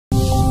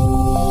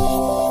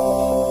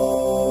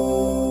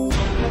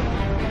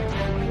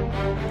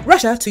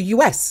Russia to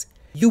US.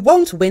 You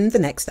won't win the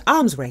next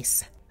arms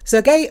race.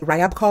 Sergei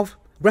Ryabkov,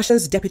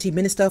 Russia's Deputy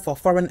Minister for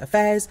Foreign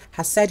Affairs,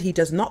 has said he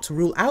does not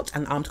rule out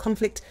an armed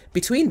conflict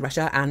between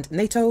Russia and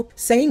NATO,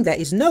 saying there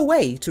is no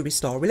way to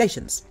restore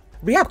relations.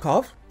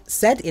 Ryabkov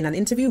said in an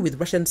interview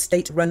with Russian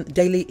state-run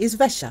daily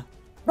Izvestia.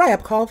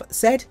 Ryabkov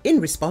said in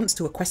response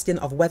to a question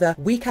of whether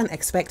we can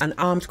expect an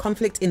armed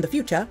conflict in the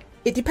future,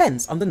 it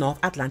depends on the North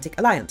Atlantic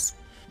Alliance.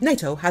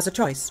 NATO has a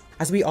choice.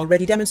 As we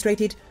already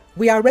demonstrated,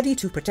 we are ready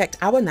to protect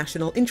our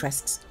national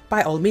interests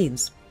by all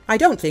means. I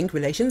don't think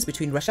relations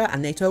between Russia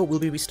and NATO will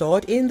be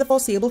restored in the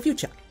foreseeable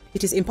future.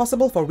 It is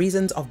impossible for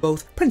reasons of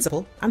both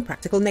principle and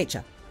practical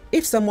nature.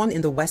 If someone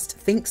in the West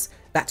thinks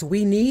that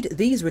we need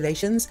these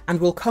relations and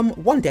will come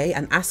one day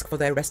and ask for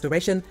their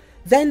restoration,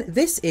 then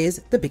this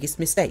is the biggest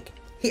mistake.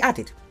 He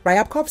added.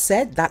 Ryabkov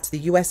said that the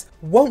US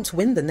won't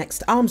win the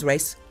next arms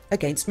race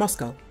against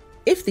Moscow.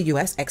 If the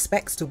US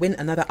expects to win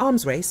another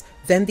arms race,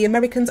 then the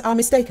Americans are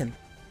mistaken.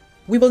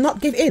 We will not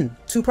give in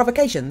to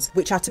provocations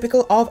which are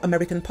typical of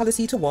American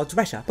policy towards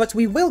Russia, but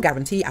we will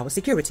guarantee our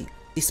security.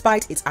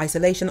 Despite its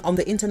isolation on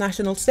the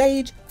international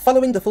stage,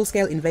 following the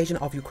full-scale invasion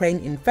of Ukraine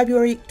in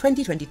February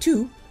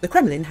 2022, the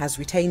Kremlin has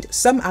retained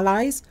some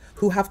allies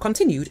who have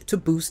continued to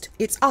boost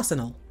its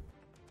arsenal.